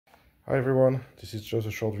Hi everyone, this is just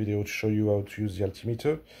a short video to show you how to use the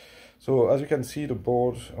altimeter. So as you can see, on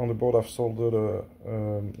the board I've soldered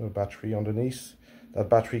a battery underneath. That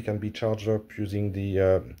battery can be charged up using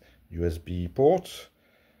the USB port.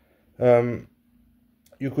 You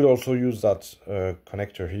could also use that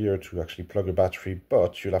connector here to actually plug a battery,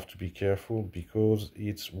 but you'll have to be careful because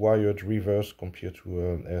it's wired reverse compared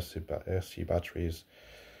to RC batteries.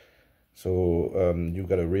 So you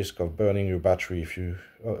got a risk of burning your battery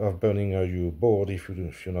your board if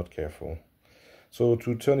you're not careful. So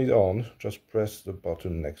to turn it on, just press the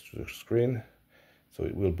button next to the screen. So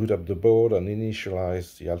it will boot up the board and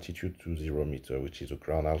initialize the altitude to 0 meter, which is the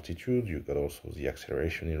ground altitude. You got also the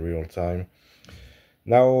acceleration in real time.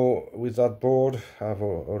 Now with that board, I've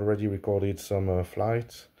already recorded some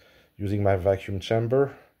flights using my vacuum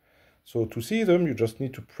chamber. So to see them, you just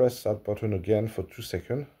need to press that button again for 2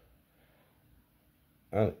 seconds.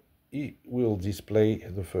 And it will display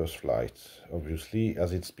the first flight. Obviously,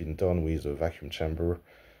 as it's been done with a vacuum chamber,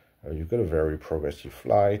 you've got a very progressive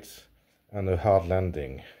flight and a hard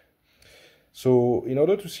landing. So in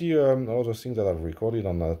order to see all the things that I've recorded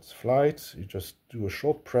on that flight, you just do a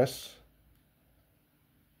short press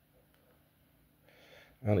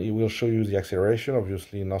and it will show you the acceleration.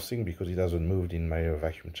 Obviously nothing because it hasn't moved in my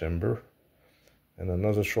vacuum chamber. And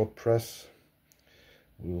another short press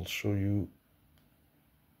will show you,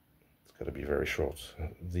 got to be very short,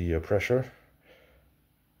 the pressure.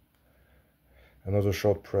 Another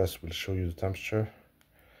short press will show you the temperature.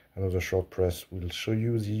 Another short press will show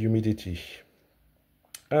you the humidity.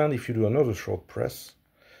 And if you do another short press,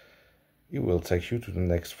 it will take you to the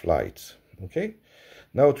next flight. Okay,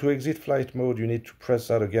 now to exit flight mode, you need to press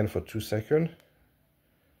that again for 2 seconds.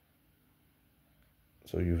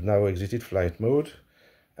 So you've now exited flight mode.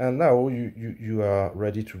 And now you are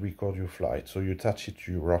ready to record your flight. So you attach it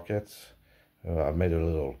to your rocket. I've made a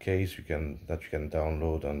little case that you can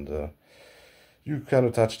download, and you can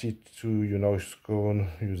attach it to your noise cone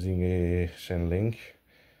using a chain link.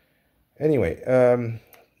 Anyway,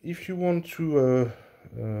 if you want to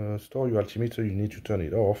store your altimeter, you need to turn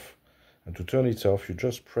it off. And to turn it off, you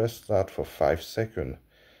just press that for 5 seconds.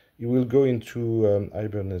 It will go into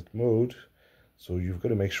hibernate mode. So you've got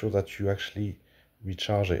to make sure that you actually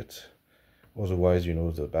recharge it, otherwise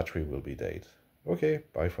the battery will be dead. Okay,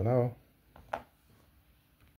 bye for now.